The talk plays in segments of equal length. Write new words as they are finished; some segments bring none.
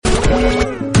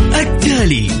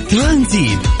التالي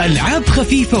ترانزيت، ألعاب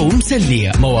خفيفة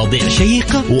ومسلية، مواضيع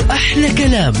شيقة وأحلى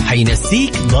كلام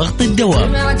حينسيك ضغط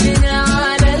الدوام.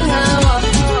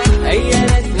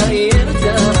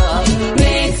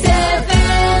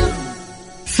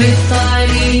 في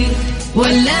الطريق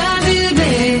ولا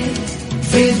بالبيت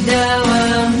في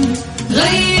الدوام،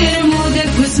 غير مودك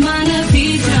واسمعنا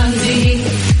في ترانزيت.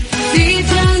 في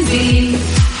ترانزيت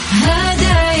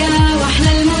هدايا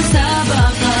واحلى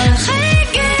المسابقة،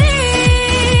 خليك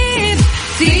قريب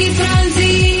في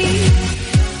ترانزيت.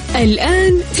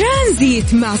 الآن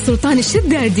ترانزيت مع سلطان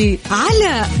الشدادي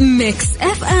على ميكس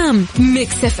اف ام.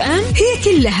 ميكس اف ام هي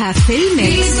كلها في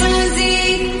الميكس.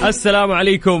 السلام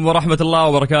عليكم ورحمة الله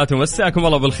وبركاته، مساكم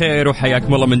الله بالخير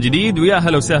وحياكم الله من جديد، ويا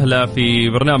هلا وسهلا في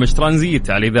برنامج ترانزيت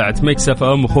على إذاعة ميكس اف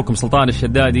ام. أخوكم سلطان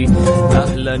الشدادي،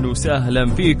 أهلا وسهلا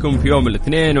فيكم في يوم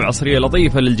الاثنين وعصرية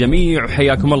لطيفة للجميع،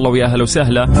 وحياكم الله ويا هلا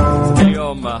وسهلا.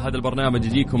 اليوم هذا البرنامج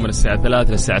يجيكم من الساعة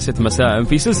 3 للساعة 6 مساء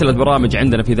في سلسلة برامج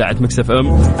عندنا في إذاعة ميكس اف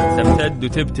ام، تمتد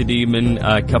وتبتدي من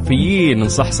كافيين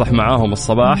نصحصح معاهم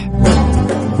الصباح،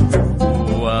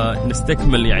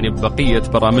 ونستكمل يعني بقية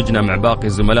برامجنا مع باقي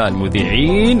الزملاء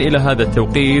المذيعين إلى هذا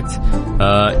التوقيت.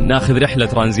 ناخذ رحلة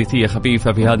ترانزيتية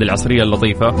خفيفة في هذه العصرية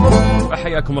اللطيفة.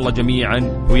 فحياكم الله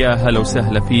جميعا ويا هلا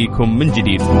وسهلا فيكم من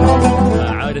جديد.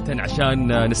 عادة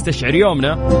عشان نستشعر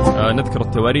يومنا نذكر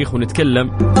التواريخ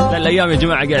ونتكلم، لأن الأيام يا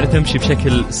جماعة قاعدة تمشي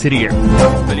بشكل سريع.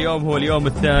 فاليوم هو اليوم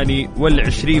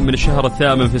 22 من الشهر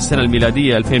الثامن في السنة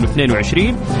الميلادية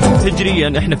 2022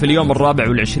 هجريا. احنا في اليوم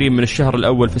 24 من الشهر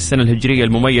الأول في السنة الهجرية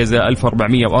المميزة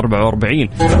 1444.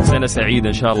 سنة سعيدة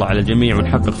إن شاء الله على الجميع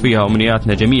ونحقق فيها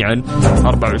أمنياتنا جميعا.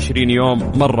 24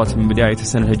 يوم مرت من بداية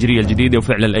السنة الهجرية الجديدة،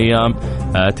 وفعلا الأيام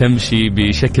تمشي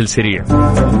بشكل سريع.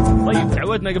 طيب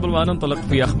تعودنا قبل ما ننطلق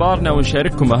في أخبارنا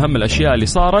ونشارككم أهم الأشياء اللي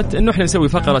صارت إنه إحنا نسوي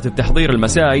فقرة التحضير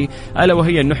المسائي، ألا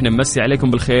وهي إنه إحنا نمسي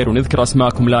عليكم بالخير ونذكر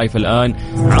أسماءكم لايف الآن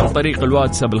عن طريق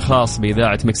الواتساب الخاص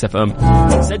بإذاعة ميكس اف ام.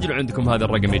 سجلوا عندكم هذا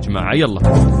الرقم يا جماعة، يلا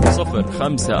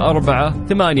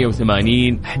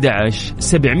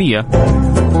 0548811700.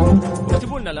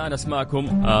 اكتبوا لنا الآن أسماءكم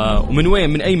ومن وين،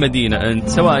 من أي مدينة أنت،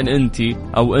 سواء أنت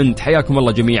أو أنت، حياكم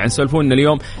الله جميعا. سولفونا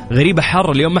اليوم غريبة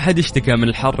حر، اليوم ما حد اشتكى من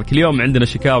الحر، كل يوم عندنا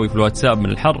شكاوي في الواتساب من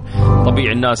الحر.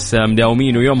 طبيعي الناس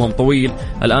مداومين ويومهم طويل،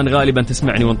 الآن غالبا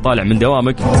تسمعني وانت طالع من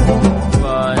دوامك،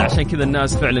 عشان كذا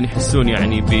الناس فعلا يحسون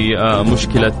يعني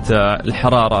بمشكلة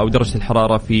الحرارة أو درجة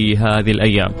الحرارة في هذه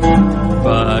الأيام.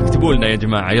 فاكتبوا لنا يا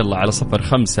جماعة يلا على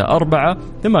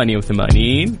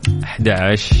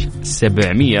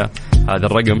 0548811700، هذا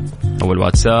الرقم أو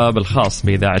الواتساب الخاص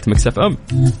بإذاعة ميكس اف ام.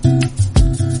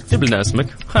 اكتب لنا اسمك،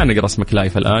 خلينا نقرأ اسمك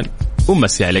لايف الآن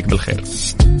ومسي عليك بالخير.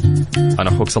 أنا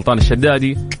أخوك سلطان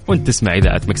الشدادي وانت تسمع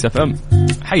إذاعة ميكس اف ام،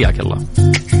 حياك الله.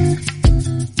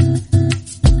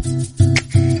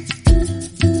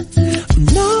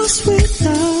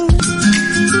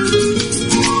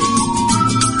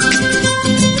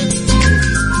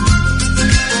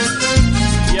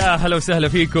 هلا وسهلا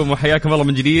فيكم وحياكم الله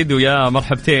من جديد، ويا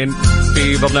مرحبتين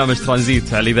في برنامج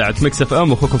ترانزيت على إذاعة ميكس اف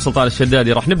ام. أخوكم سلطان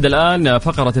الشدادي. راح نبدأ الآن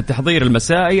فقرة التحضير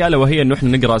المسائي، ألا وهي أنه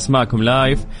إحنا نقرأ أسماءكم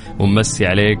لايف ونمسي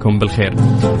عليكم بالخير.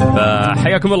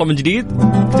 فحياكم الله من جديد،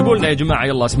 اكتبوا لنا يا جماعة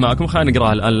يلا أسماءكم، خلينا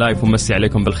نقرأها الآن لايف ونمسي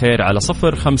عليكم بالخير على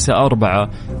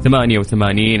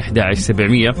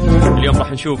 0548811700. اليوم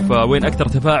راح نشوف وين أكثر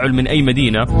تفاعل من أي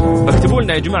مدينة، فاكتبوا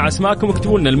لنا يا جماعة أسماءكم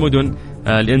واكتبوا لنا المدن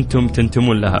اللي أنتم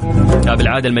تنتمون لها.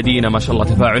 بالعادة المدينة ما شاء الله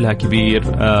تفاعلها كبير،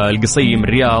 القصيم،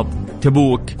 الرياض،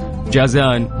 تبوك،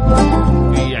 جازان،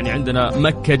 يعني عندنا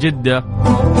مكة، جدة،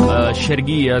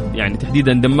 الشرقية يعني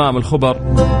تحديدا دمام، الخبر،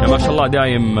 يعني ما شاء الله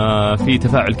دايم في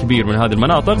تفاعل كبير من هذه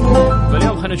المناطق.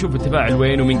 فاليوم خلينا نشوف التفاعل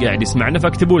وين ومين قاعد يسمعنا،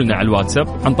 فاكتبوا لنا على الواتساب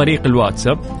عن طريق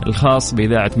الواتساب الخاص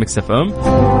بإذاعة ميكس اف ام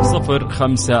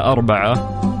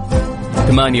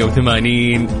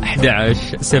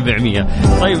 0548811700.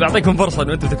 طيب أعطيكم فرصة أن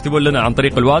أنتم تكتبون لنا عن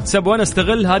طريق الواتساب، وأنا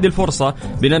استغل هذه الفرصة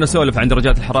بأن نسولف عن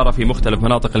درجات الحرارة في مختلف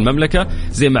مناطق المملكة.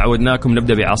 زي ما عودناكم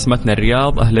نبدأ بعاصمتنا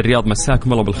الرياض. أهل الرياض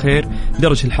مساكم الله بالخير،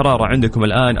 درجة الحرارة عندكم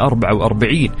الآن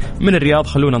 44. من الرياض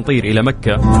خلونا نطير إلى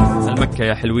مكة. المكة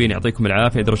يا حلوين يعطيكم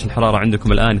العافية، درجة الحرارة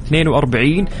عندكم الآن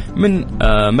 42. من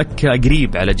مكة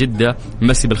قريب على جدة،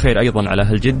 مسي بالخير أيضا على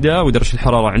أهل جدة، ودرجة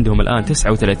الحرارة عندهم الآن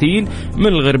 39. من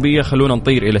الغربية خلونا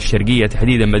نطير إلى الشرقية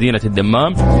تحديدا مدينة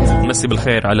الدمام، مسي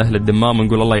بالخير على أهل الدمام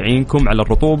ونقول الله يعينكم على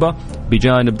الرطوبة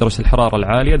بجانب درجة الحرارة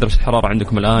العالية. درجة الحرارة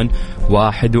عندكم الآن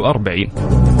 41.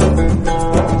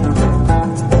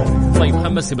 طيب خلينا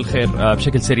نمسي بالخير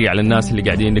بشكل سريع على الناس اللي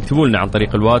قاعدين يكتبوا لنا عن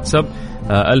طريق الواتساب.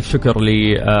 ألف شكر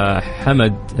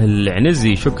لحمد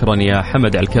العنزي، شكرا يا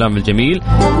حمد على الكلام الجميل.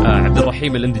 عبد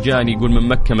الرحيم الاندجاني يقول من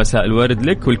مكة مساء الورد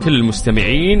لك ولكل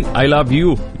المستمعين. I love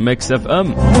you Mix FM.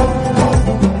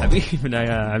 حبيبنا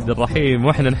يا عبد الرحيم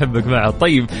واحنا نحبك معه.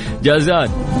 طيب جازان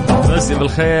مسي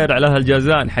بالخير على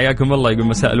هالجازان، حياكم الله. يقول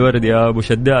مساء الورد يا أبو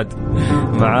شداد،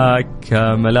 معاك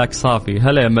ملاك صافي.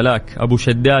 هلا يا ملاك، أبو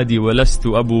شدادي ولست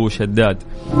أبو شداد.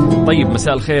 طيب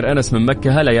مساء الخير أنس من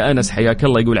مكة. هلا يا أنس حياك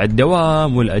الله. يقول على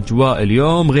الدوام والأجواء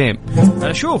اليوم غيم.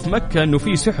 أشوف مكة أنه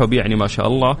في سحب يعني ما شاء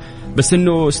الله، بس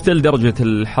أنه ستيل درجة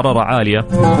الحرارة عالية.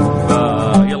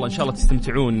 يلا إن شاء الله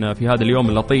تستمتعون في هذا اليوم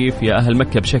اللطيف يا أهل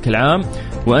مكة بشكل عام.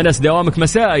 وأنس دوامك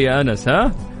مساء يا أنس،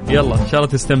 ها يلا إن شاء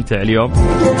الله تستمتع اليوم.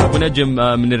 أبو نجم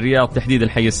من الرياض تحديدا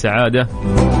حي السعادة،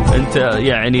 أنت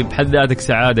يعني بحد ذاتك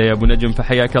سعادة يا أبو نجم،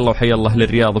 فحياك الله وحيا الله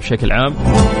للرياض بشكل عام.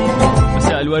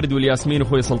 مساء الورد والياسمين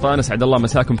أخوي سلطان، أسعد الله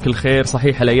مساكم كل خير.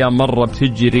 صحيح الأيام مرة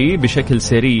بتجري بشكل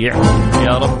سريع،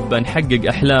 يا رب نحقق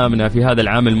أحلامنا في هذا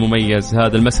العام المميز.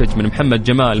 هذا المسج من محمد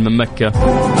جمال من مكة.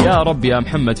 يا رب يا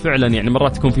محمد، فعلا يعني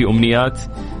مرات تكون في أمنيات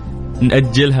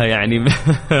نأجلها يعني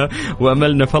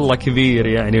وأملنا في الله كبير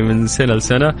يعني من سنة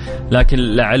لسنة، لكن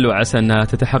لعل وعسى أنها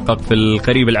تتحقق في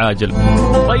القريب العاجل.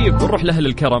 طيب نروح لأهل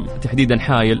الكرم تحديدا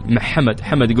حايل مع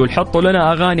حمد يقول حطوا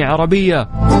لنا أغاني عربية.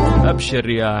 أبشر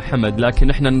يا حمد، لكن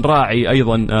احنا نراعي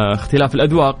أيضا اختلاف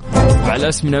الأذواق، وعلى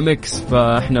اسمنا ميكس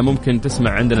فاحنا ممكن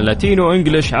تسمع عندنا لاتينو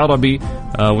انجليش عربي،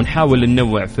 ونحاول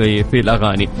ننوع في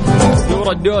الأغاني.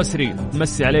 نورة الدوسري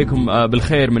مسي عليكم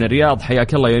بالخير من الرياض،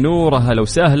 حياك الله يا نورة، هلا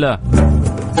وسهلا.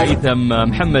 هيثم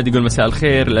محمد يقول مساء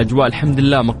الخير، الأجواء الحمد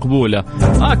لله مقبولة.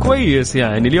 كويس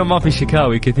يعني اليوم ما في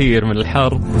شكاوي كثير من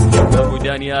الحر. أبو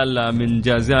دانيال من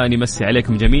جازان يمسي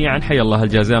عليكم جميعا، حيا الله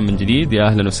الجازان من جديد، يا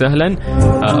أهلا وسهلا.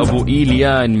 أبو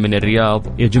إيليان من الرياض،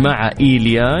 يا جماعة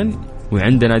إيليان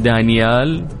وعندنا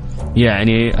دانيال،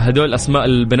 يعني هدول أسماء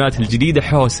البنات الجديدة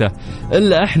حوسة،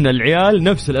 إلا إحنا العيال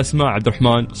نفس الأسماء، عبد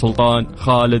الرحمن، سلطان،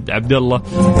 خالد، عبد الله.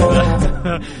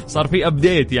 صار في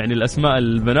أبديت يعني الأسماء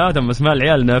البنات، أما أسماء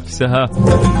العيال نفسها.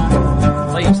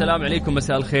 طيب سلام عليكم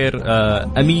مساء الخير.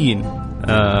 أمين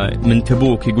من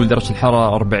تبوك يقول درجة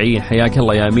الحرارة 40، حياك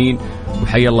الله يا أمين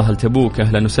وحيا الله التبوك،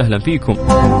 أهلا وسهلا فيكم.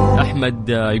 أحمد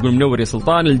يقول منور يا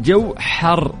سلطان، الجو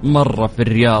حر مرة في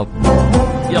الرياض.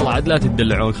 يلا عاد لا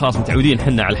تدلعون، خلاص متعودين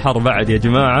حنا على الحر بعد يا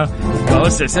جماعة،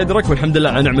 فوسع صدرك والحمد لله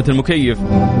على نعمة المكيف.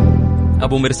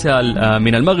 أبو مرسال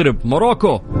من المغرب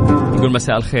موروكو يقول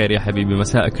مساء الخير يا حبيبي،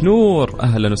 مساءك نور،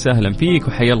 أهلا وسهلا فيك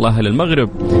وحيا الله أهل المغرب.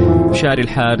 شاري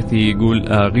الحارثي يقول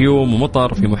غيوم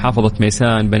ومطر في محافظة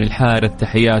ميسان بني الحارث،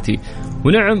 تحياتي.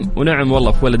 ونعم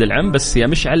والله في ولد العم، بس يا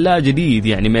مشعل لا جديد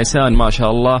يعني ميسان ما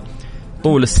شاء الله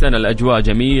طول السنة الأجواء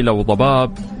جميلة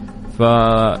وضباب،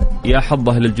 فيا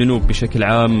حظه للجنوب بشكل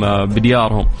عام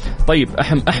بديارهم. طيب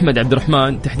أحمد عبد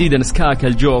الرحمن تحديدا سكاكا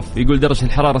الجوف يقول درجة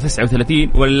الحرارة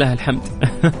 39 ولله الحمد.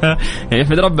 يعني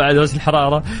احمد ربي على درجة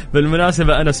الحرارة.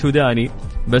 بالمناسبة أنا سوداني،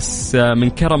 بس من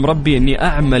كرم ربي أني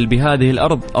أعمل بهذه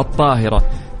الأرض الطاهرة.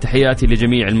 تحياتي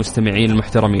لجميع المستمعين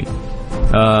المحترمين.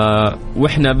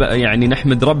 وإحنا يعني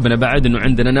نحمد ربنا بعد أنه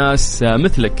عندنا ناس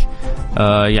مثلك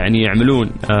يعني يعملون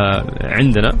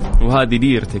عندنا، وهذه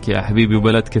ديرتك يا حبيبي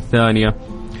وبلدك الثانية.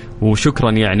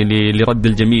 وشكرا يعني لرد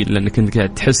الجميل، لأنك أنت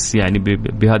قاعد تحس يعني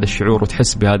بهذا الشعور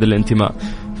وتحس بهذا الانتماء،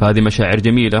 فهذه مشاعر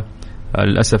جميلة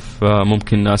للأسف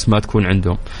ممكن ناس ما تكون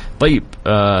عندهم. طيب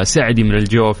سعدي من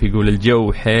الجوف يقول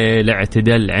الجو حيل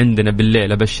اعتدل عندنا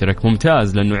بالليل، أبشرك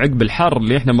ممتاز، لأنه عقب الحر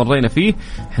اللي احنا مرينا فيه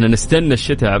احنا نستنى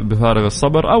الشتاء بفارغ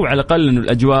الصبر، أو على الأقل أنه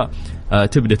الأجواء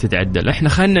تبدأ تتعدل. احنا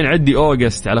خلنا نعدي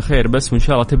أوغست على خير بس، وإن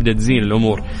شاء الله تبدأ تزين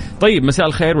الأمور. طيب مساء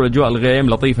الخير، والأجواء الغيم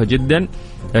لطيفة جدا،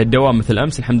 الدوام مثل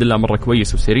أمس الحمد لله مرة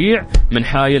كويس وسريع. من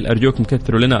حايل أرجوكم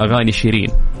كثروا لنا أغاني شيرين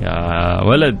يا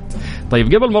ولد. طيب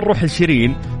قبل ما نروح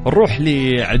لشيرين نروح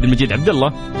لعبد المجيد عبد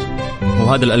الله،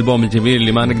 وهذا الألبوم الجميل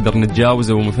اللي ما نقدر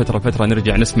نتجاوزه، ومن فترة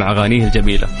نرجع نسمع أغانيه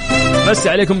الجميلة. بس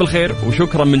عليكم بالخير،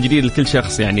 وشكرا من جديد لكل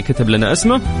شخص يعني كتب لنا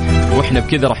اسمه. وإحنا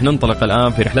بكذا راح ننطلق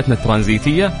الآن في رحلتنا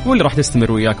الترانزيتية، واللي راح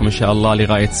تستمر وياكم إن شاء الله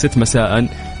لغاية 6 مساء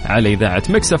على إذاعة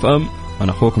ميكس اف ام.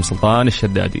 أنا أخوكم سلطان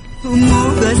الشدادي. مو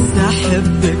بس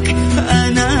أحبك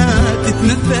أنا،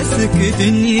 تتنفسك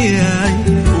دنياي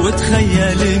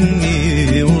وتخيل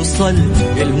إني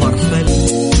وصلت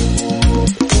المرحلة.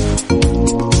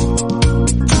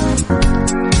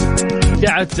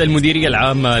 دعت المديرية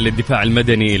العامة للدفاع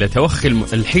المدني لتوخي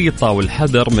الحيطة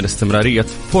والحذر من استمرارية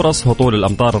فرص هطول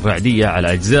الأمطار الرعدية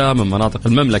على أجزاء من مناطق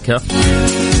المملكة.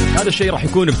 هذا الشيء راح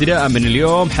يكون ابتداء من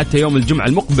اليوم حتى يوم الجمعة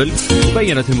المقبل.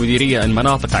 وبينت المديرية أن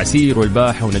مناطق عسير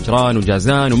والباحة ونجران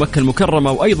وجازان ومكة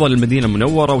المكرمة وأيضا المدينة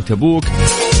المنورة وتبوك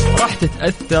راح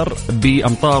تتأثر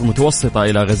بأمطار متوسطة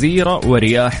إلى غزيرة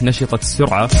ورياح نشطة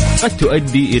السرعة قد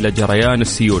تؤدي إلى جريان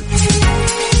السيول.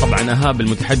 طبعا أهاب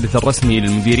المتحدث الرسمي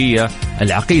للمديرية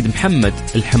العقيد محمد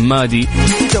الحمادي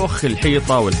توخي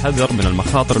الحيطة والحذر من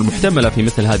المخاطر المحتملة في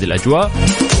مثل هذه الأجواء،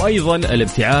 وأيضا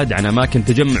الابتعاد عن أماكن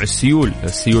تجمع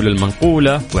السيول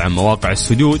المنقولة وعن مواقع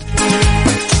السدود،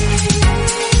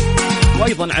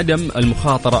 وأيضا عدم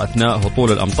المخاطرة أثناء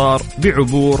هطول الأمطار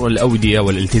بعبور الأودية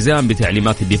والالتزام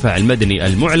بتعليمات الدفاع المدني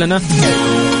المعلنة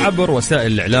عبر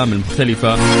وسائل الإعلام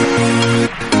المختلفة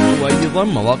وأيضا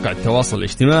مواقع التواصل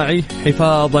الاجتماعي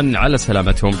حفاظا على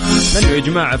سلامتهم. لأنه يا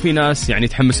جماعة في ناس يعني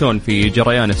يتحمسون في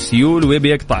جريان السيول ويبي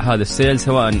يقطع هذا السيل،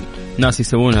 سواء ناس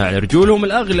يسوونها على رجولهم،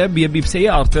 الأغلب يبي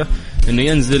بسيارته إنه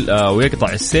ينزل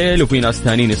ويقطع السيل، وفي ناس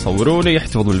ثانيين يصورونه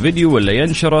يحتفظوا الفيديو ولا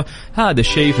ينشره. هذا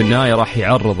الشيء في النهاية راح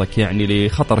يعرضك يعني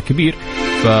لخطر كبير،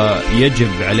 فيجب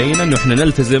علينا إنه إحنا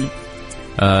نلتزم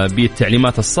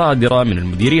بالتعليمات الصادرة من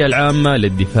المديرية العامة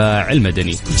للدفاع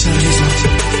المدني.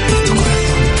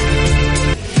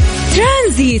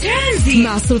 ترانزيت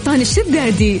مع سلطان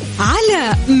الشدادي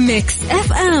على ميكس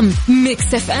اف ام.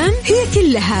 ميكس اف ام هي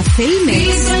كلها في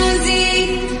الميكس.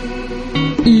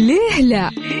 ليه لا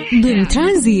ضمن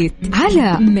ترانزيت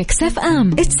على ميكس اف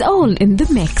ام. It's all in the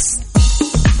mix.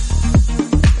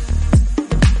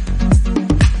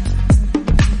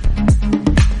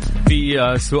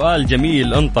 في سؤال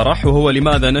جميل انطرح، وهو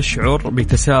لماذا نشعر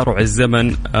بتسارع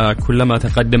الزمن كلما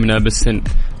تقدمنا بالسن؟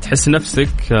 تحس نفسك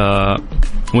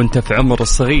وانت في عمر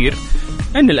الصغير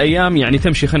ان الايام يعني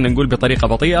تمشي خلنا نقول بطريقة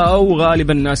بطيئة، او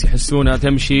غالبا الناس يحسونها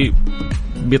تمشي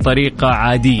بطريقة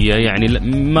عادية يعني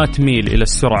ما تميل الى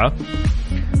السرعة.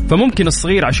 فممكن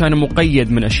الصغير عشان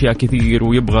مقيد من أشياء كثير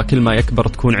ويبغى كل ما يكبر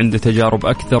تكون عنده تجارب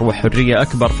أكثر وحرية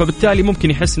أكبر، فبالتالي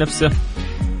ممكن يحس نفسه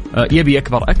يبي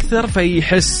يكبر أكثر،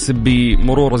 فيحس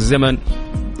بمرور الزمن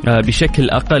بشكل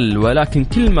أقل. ولكن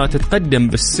كل ما تتقدم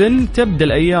بالسن تبدأ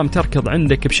الأيام تركض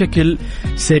عندك بشكل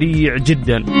سريع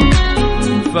جدا.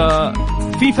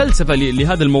 ففي فلسفة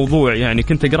لهذا الموضوع يعني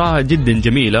كنت أقراها جدا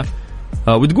جميلة،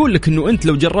 وتقول لك أنه أنت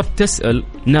لو جربت تسأل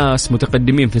ناس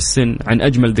متقدمين في السن عن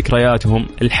أجمل ذكرياتهم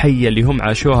الحية اللي هم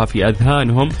عاشوها في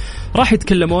أذهانهم، راح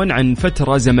يتكلمون عن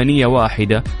فترة زمنية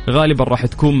واحدة غالبا راح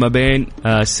تكون ما بين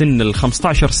سن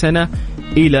 15 سنة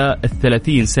إلى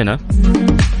 30 سنة.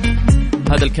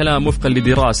 هذا الكلام وفقا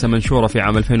لدراسة منشورة في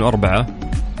عام 2004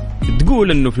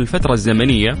 تقول أنه في الفترة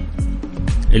الزمنية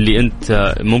اللي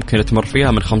أنت ممكن تمر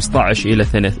فيها من 15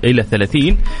 إلى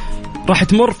 30 راح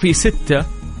تمر في 6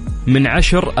 من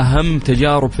 10 أهم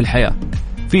تجارب في الحياة.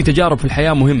 في تجارب في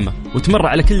الحياة مهمة وتمر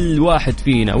على كل واحد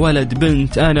فينا، ولد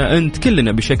بنت أنا أنت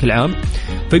كلنا بشكل عام.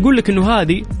 فيقول لك أنه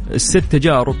هذه ال6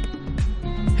 تجارب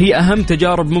هي أهم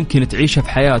تجارب ممكن تعيشها في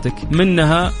حياتك.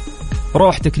 منها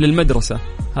روحتك للمدرسة،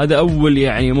 هذا أول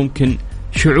يعني ممكن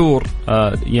شعور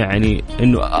يعني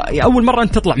أنه أول مرة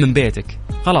أنت تطلع من بيتك،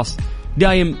 خلاص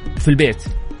دايم في البيت،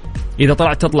 إذا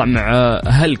طلعت تطلع مع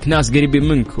أهلك ناس قريبين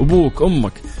منك أبوك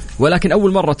أمك، ولكن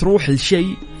أول مرة تروح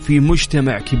لشيء في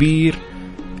مجتمع كبير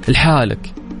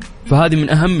لحالك. فهذه من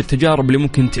أهم التجارب اللي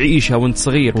ممكن تعيشها وانت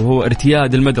صغير، وهو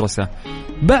ارتياد المدرسة.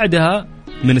 بعدها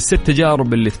من ال6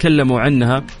 تجارب اللي تكلموا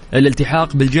عنها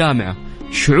الالتحاق بالجامعة.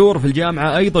 الشعور في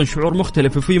الجامعة أيضا شعور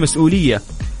مختلف وفيه مسؤولية.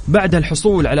 بعدها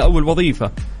الحصول على أول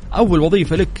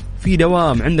وظيفة لك، في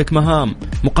دوام، عندك مهام،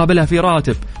 مقابلها في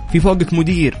راتب، في فوقك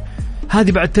مدير.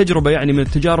 هذه بعد تجربة يعني من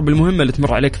التجارب المهمة اللي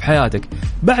تمر عليك في حياتك.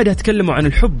 بعدها تكلموا عن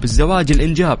الحب، الزواج،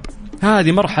 الإنجاب.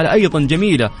 هذه مرحلة أيضا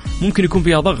جميلة، ممكن يكون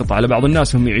فيها ضغط على بعض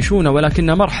الناس هم يعيشونها،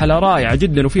 ولكنها مرحلة رائعة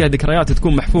جدا وفيها ذكريات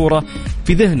تكون محفورة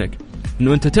في ذهنك،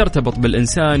 أنه أنت ترتبط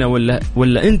بالإنسان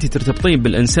ولا أنت ترتبطين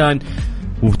بالإنسان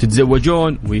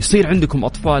وتتزوجون ويصير عندكم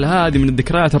أطفال. هذه من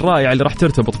الذكريات الرائعة اللي راح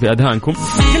ترتبط في أذهانكم.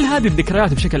 كل هذه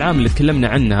الذكريات بشكل عام اللي تكلمنا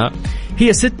عنها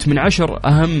هي 6 من 10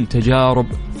 أهم تجارب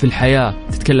في الحياة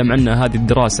تتكلم عنها هذه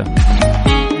الدراسة.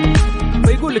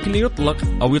 ويقول لك أنه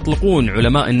يطلقون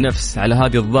علماء النفس على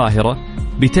هذه الظاهرة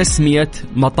بتسمية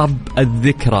مطب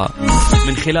الذكرى.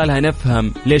 من خلالها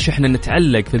نفهم ليش احنا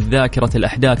نتعلق في الذاكرة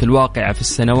الأحداث الواقعة في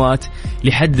السنوات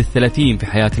لحد 30 في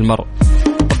حياة المرء.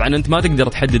 طبعا أنت ما تقدر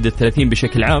تحدد 30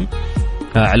 بشكل عام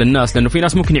على الناس، لأنه في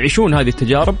ناس ممكن يعيشون هذه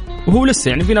التجارب وهو لسه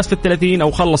يعني في ناس في 30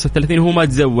 أو خلص 30 وهو ما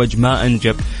تزوج ما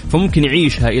أنجب، فممكن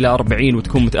يعيشها إلى 40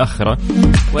 وتكون متأخرة.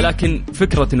 ولكن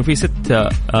فكرة أنه في 6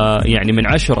 يعني من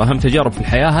 10 أهم تجارب في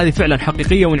الحياة هذه فعلا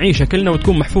حقيقية ونعيشها كلنا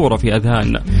وتكون محفورة في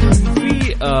أذهاننا.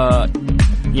 في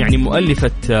يعني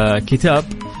مؤلفة كتاب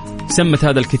سمت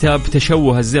هذا الكتاب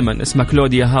تشوه الزمن، اسمها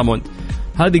كلوديا هاموند.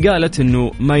 هذه قالت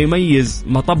أنه ما يميز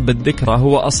مطب الذكرى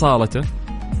هو أصالته،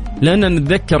 لأننا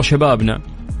نتذكر شبابنا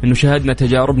أنه شهدنا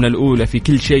تجاربنا الأولى في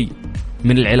كل شيء،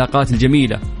 من العلاقات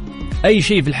الجميلة أي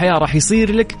شيء في الحياة راح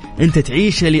يصير لك أنت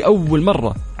تعيشه لأول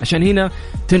مرة، عشان هنا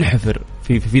تنحفر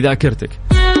في ذاكرتك.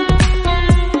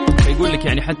 يقول لك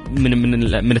يعني حتى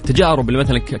من التجارب اللي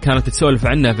مثلا كانت تسولف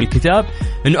عنها في الكتاب،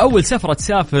 إنه أول سفرة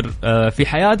تسافر في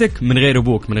حياتك من غير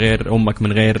أبوك، من غير أمك،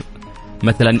 من غير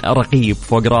مثلا رقيب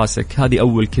فوق راسك، هذه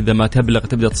أول كذا ما تبلغ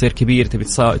تبدأ تصير كبير تبي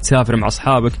تسافر مع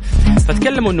أصحابك.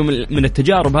 فتكلموا أنه من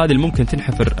التجارب هذه اللي ممكن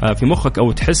تنحفر في مخك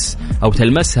أو تحس أو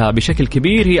تلمسها بشكل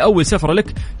كبير، هي أول سفرة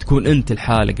لك تكون أنت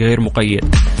لحالك غير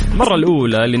مقيد. المرة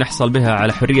الأولى اللي نحصل بها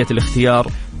على حرية الاختيار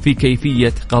في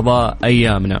كيفية قضاء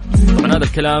أيامنا. طبعا هذا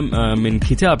الكلام من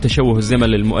كتاب تشوه الزمن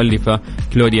للمؤلفة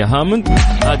كلوديا هاموند.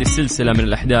 هذه السلسلة من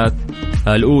الأحداث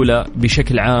الأولى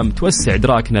بشكل عام توسع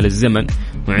إدراكنا للزمن،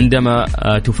 وعندما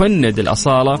تفند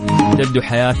الأصالة تبدو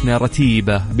حياتنا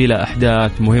رتيبة بلا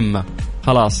أحداث مهمة.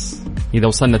 خلاص إذا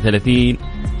وصلنا 30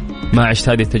 ما عشت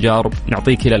هذه التجارب،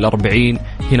 نعطيك إلى 40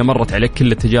 هنا مرت عليك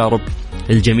كل التجارب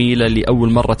الجميلة اللي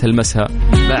أول مرة تلمسها،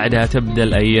 بعدها تبدأ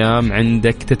الأيام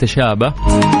عندك تتشابه.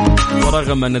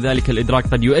 ورغم أن ذلك الإدراك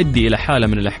قد يؤدي إلى حالة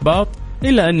من الإحباط،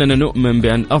 إلا أننا نؤمن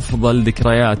بأن أفضل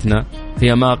ذكرياتنا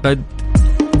هي ما قد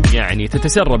يعني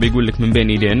تتسرب يقول لك من بين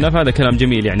يدينا. فهذا كلام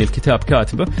جميل يعني الكتاب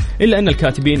كاتبه، إلا أن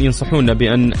الكاتبين ينصحوننا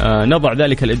بأن نضع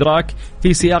ذلك الإدراك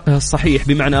في سياقه الصحيح.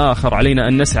 بمعنى آخر، علينا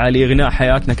أن نسعى لإغناء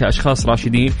حياتنا كأشخاص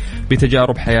راشدين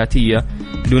بتجارب حياتية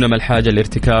دون ما الحاجة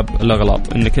لارتكاب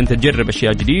الأغلاط. أنك أنت تجرب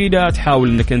أشياء جديدة، تحاول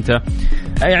أنك أنت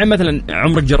يعني مثلا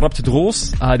عمرك جربت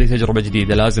تغوص، هذه تجربة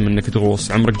جديدة لازم أنك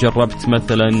تغوص. عمرك جربت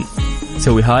مثلا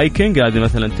تسوي هايكنج، هذه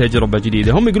مثلا تجربة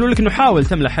جديدة. هم يقولون لك إنه حاول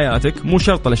تملأ حياتك، مو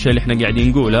شرط الأشياء اللي إحنا قاعدين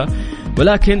نقولها،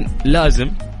 ولكن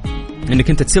لازم إنك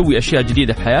أنت تسوي أشياء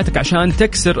جديدة في حياتك عشان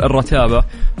تكسر الرتابة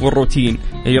والروتين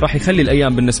اللي راح يخلي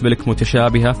الأيام بالنسبة لك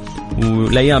متشابهة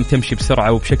والأيام تمشي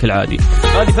بسرعة وبشكل عادي.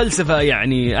 هذه فلسفة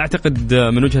يعني أعتقد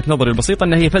من وجهة نظري البسيطة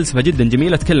أنها هي فلسفة جدا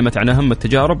جميلة، تكلمت عن أهم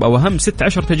التجارب أو أهم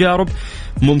 16 تجارب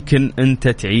ممكن أنت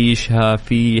تعيشها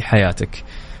في حياتك.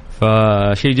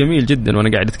 فشيء جميل جدا،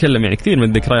 وأنا قاعد أتكلم يعني كثير من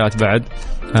الذكريات بعد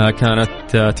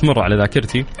كانت تمر على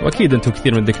ذاكرتي، وأكيد أنتم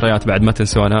كثير من الذكريات بعد ما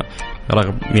تنسونها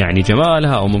رغم يعني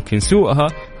جمالها أو ممكن سوءها،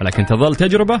 ولكن تظل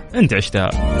تجربة أنت عشتها.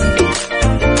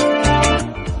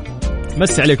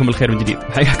 بس عليكم الخير من جديد،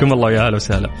 حياكم الله ويا هلا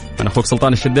وسهلا. أنا أخوك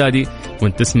سلطان الشدادي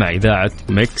وأنت تسمع إذاعة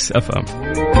ميكس أف أم.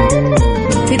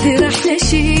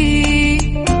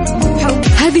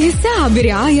 هذه الساعة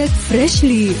برعاية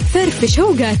فريشلي، فرفش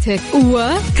اوقاتك،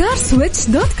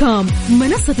 وكارسويتش.com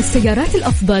منصة السيارات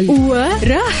الأفضل،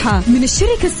 وراحة من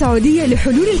الشركة السعودية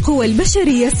لحلول القوى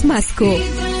البشرية سماسكو.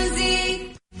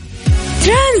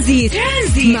 ترانزيت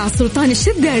مع سلطان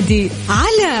الشدادي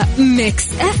على ميكس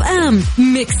أف أم.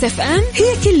 ميكس أف أم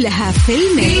هي كلها في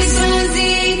الميكس.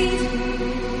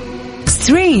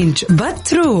 Strange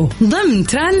but true ضمن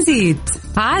ترانزيت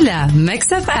على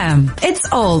ميكس أف أم. It's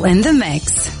all in the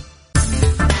mix.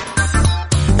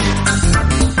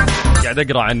 قاعد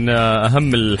أقرأ عن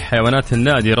أهم الحيوانات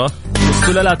النادرة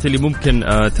والسلالات اللي ممكن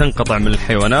تنقطع من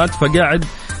الحيوانات، فقاعد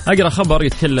أقرأ خبر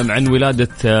يتكلم عن ولادة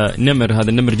نمر. هذا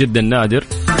النمر جدا نادر،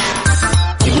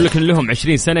 يقول لك إن لهم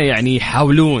 20 سنة يعني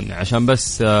يحاولون عشان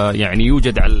بس يعني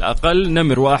يوجد على الأقل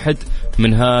نمر واحد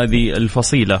من هذه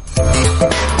الفصيلة.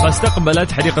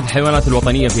 فاستقبلت حديقة الحيوانات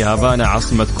الوطنية في هافانا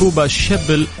عاصمة كوبا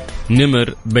شبل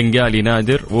نمر بنغالي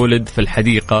نادر ولد في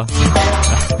الحديقة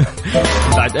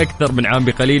بعد أكثر من عام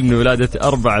بقليل من ولادة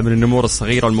 4 من النمور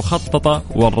الصغيرة المخططة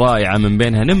والرائعة، من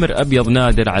بينها نمر أبيض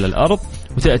نادر على الأرض.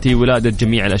 وتأتي ولادة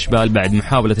جميع الأشبال بعد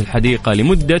محاولة الحديقة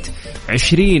لمدة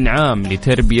 20 عام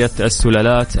لتربية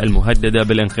السلالات المهددة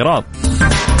بالانقراض.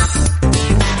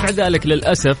 بعد ذلك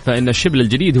للأسف فإن الشبل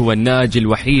الجديد هو الناجي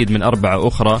الوحيد من 4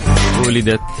 أخرى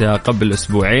ولدت قبل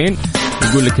أسبوعين.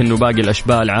 يقول لك أنه باقي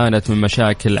الأشبال عانت من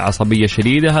مشاكل عصبية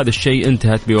شديدة، هذا الشيء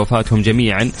انتهت بوفاتهم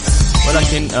جميعا.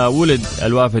 ولكن ولد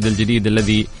الوافد الجديد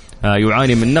الذي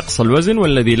يعاني من نقص الوزن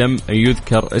والذي لم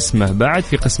يذكر اسمه بعد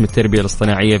في قسم التربية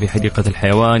الاصطناعية في حديقة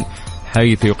الحيوان،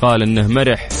 حيث يقال أنه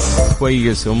مرح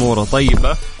كويس أموره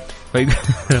طيبة.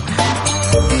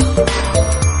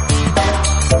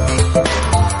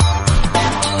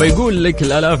 فيقول لك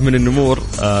الآلاف من النمور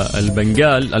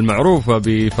البنغال المعروفة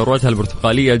بفروتها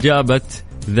البرتقالية جابت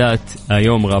ذات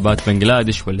يوم غابات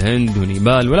بنغلاديش والهند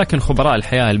ونيبال، ولكن خبراء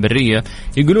الحياة البرية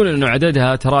يقولون أنه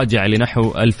عددها تراجع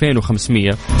لنحو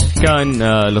 2500. كان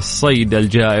للصيد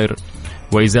الجائر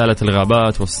وإزالة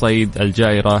الغابات والصيد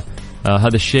الجائرة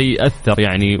هذا الشيء أثر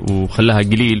يعني وخلاها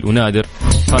قليل ونادر.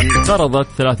 فانقرضت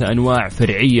 3 أنواع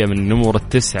فرعية من النمور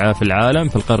ال9 في العالم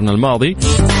في القرن الماضي.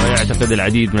 ويعتقد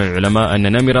العديد من العلماء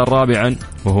أن نمرا رابعا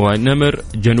وهو نمر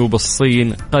جنوب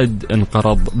الصين قد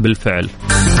انقرض بالفعل.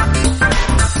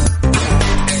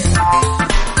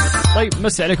 طيب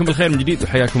مسي عليكم بالخير من جديد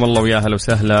وحياكم الله ويا هلا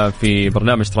وسهلا في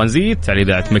برنامج ترانزيت على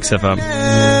إذاعة ميكس اف ام.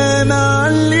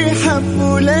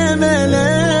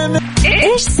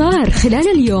 ايش صار خلال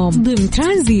اليوم ضمن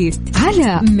ترانزيت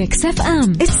على ميكس اف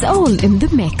ام. It's all in the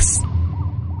mix.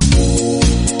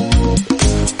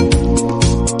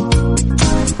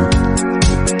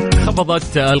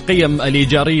 انخفضت القيم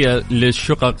الإيجارية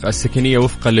للشقق السكنية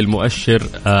وفقا للمؤشر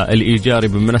الإيجاري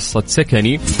بمنصة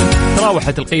سكني.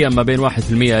 تراوحت القيم ما بين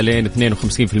 1% لين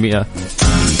 52%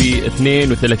 في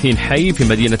 32 حي في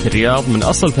مدينة الرياض من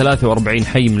أصل 43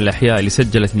 حي من الأحياء اللي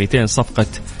سجلت 200 صفقة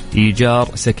إيجار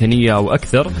سكنية أو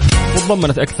أكثر،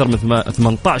 وتضمنت أكثر من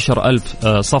 18,000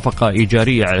 صفقة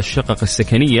إيجارية على الشقق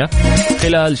السكنية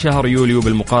خلال شهر يوليو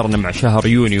بالمقارنة مع شهر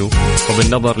يونيو.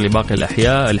 وبالنظر لباقي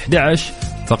الأحياء 11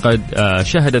 فقد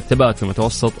شهدت ثبات في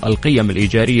متوسط القيم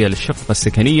الإيجارية للشقق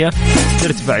السكنية،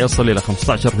 ارتفاع يصل إلى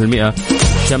 15%،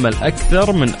 شمل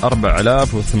أكثر من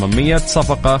 4800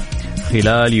 صفقة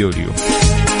خلال يوليو.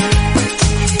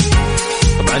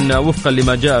 طبعا وفقا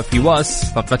لما جاء في واس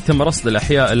فقد تم رصد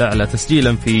الأحياء الأعلى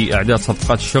تسجيلا في أعداد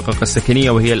صفقات الشقق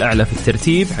السكنية وهي الأعلى في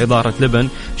الترتيب. حضارة لبن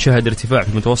شهد ارتفاع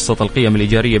في متوسط القيم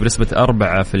الإيجارية بنسبة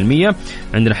 4%.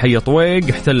 عندنا حي طويق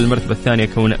احتل المرتبة الثانية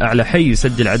كون أعلى حي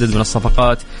يسجل عدد من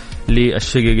الصفقات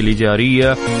للشقق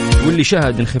الإيجارية، واللي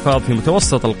شهد انخفاض في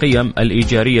متوسط القيم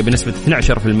الإيجارية بنسبة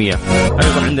 12%.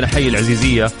 أيضا عندنا حي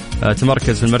العزيزية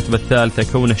تمركز في المرتبة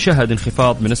الثالثة كونه شهد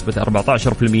انخفاض بنسبة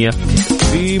 14%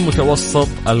 في متوسط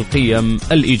القيم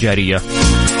الإيجارية.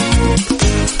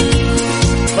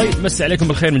 طيب مسي عليكم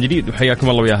بالخير من جديد وحياكم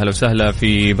الله ويا هلا وسهلا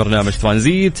في برنامج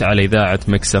ترانزيت على إذاعة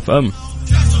ميكس اف ام.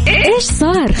 ايش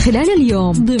صار خلال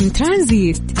اليوم ضمن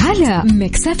ترانزيت على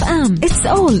ميكس اف ام. It's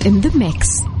all in the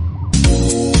mix.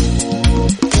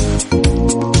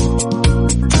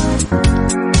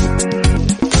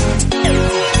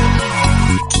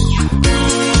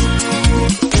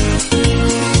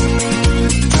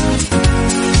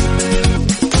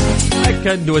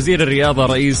 أكد وزير الرياضة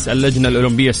رئيس اللجنة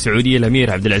الأولمبية السعودية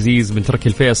الأمير عبد العزيز بن تركي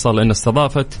الفيصل أن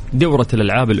استضافة دورة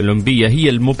الألعاب الأولمبية هي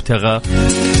المبتغى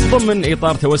ضمن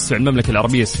إطار توسع المملكة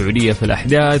العربية السعودية في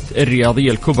الأحداث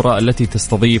الرياضية الكبرى التي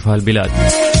تستضيفها البلاد.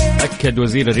 أكد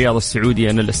وزير الرياضة السعودي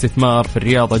أن الاستثمار في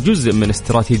الرياضة جزء من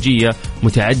استراتيجية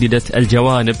متعددة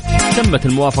الجوانب تمت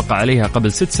الموافقة عليها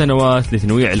قبل 6 سنوات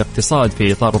لتنويع الاقتصاد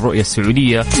في إطار الرؤية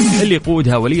السعودية اللي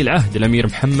يقودها ولي العهد الأمير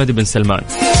محمد بن سلمان.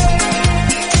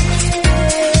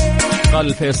 قال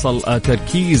الفيصل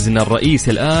تركيزنا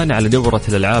الرئيسي الآن على دورة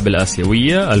الألعاب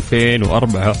الآسيوية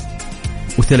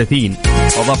 2034.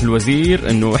 أضاف الوزير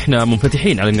أنه إحنا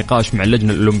منفتحين على النقاش مع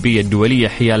اللجنة الأولمبية الدولية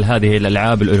حيال هذه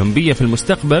الألعاب الأولمبية في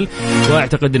المستقبل،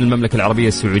 وأعتقد أن المملكة العربية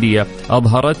السعودية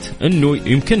أظهرت أنه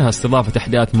يمكنها استضافة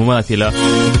أحداث مماثلة،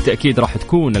 وبالتأكيد راح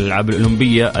تكون الألعاب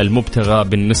الأولمبية المبتغى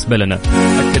بالنسبة لنا.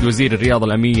 أكد وزير الرياضة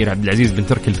الأمير عبد العزيز بن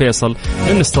تركي الفيصل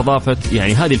أن استضافة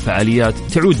هذه الفعاليات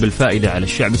تعود بالفائدة على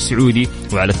الشعب السعودي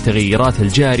وعلى التغيرات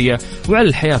الجارية وعلى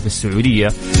الحياة في السعودية،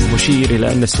 مشير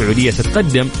إلى أن السعودية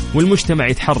تتقدم والمجتمع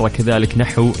يتحرك كذلك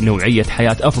نحو نوعية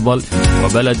حياة أفضل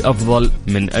وبلد أفضل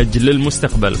من أجل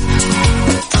المستقبل.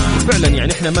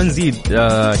 فعلا احنا ما نزيد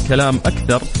كلام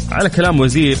أكثر على كلام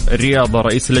وزير الرياضة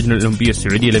رئيس اللجنة الأولمبية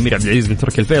السعودية الأمير عبد العزيز بن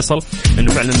تركي الفيصل،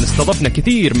 أنه فعلا استضفنا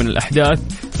كثير من الأحداث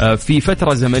في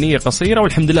فترة زمنية قصيرة،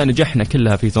 والحمد لله نجحنا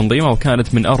كلها في تنظيمها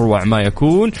وكانت من أروع ما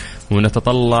يكون،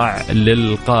 ونتطلع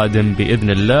للقادم بإذن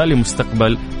الله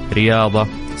لمستقبل رياضة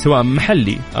سواء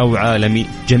محلي أو عالمي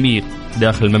جميل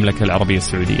داخل المملكة العربية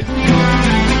السعودية.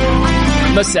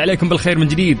 مسي عليكم بالخير من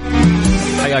جديد،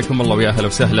 حياكم الله ويا هلا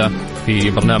وسهلا في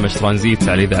برنامج ترانزيت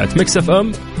على إذاعة ميكس اف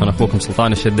ام. أنا أخوكم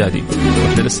سلطان الشدادي،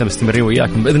 وإحنا لسه مستمرين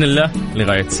وياكم بإذن الله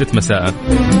لغاية 6 مساء.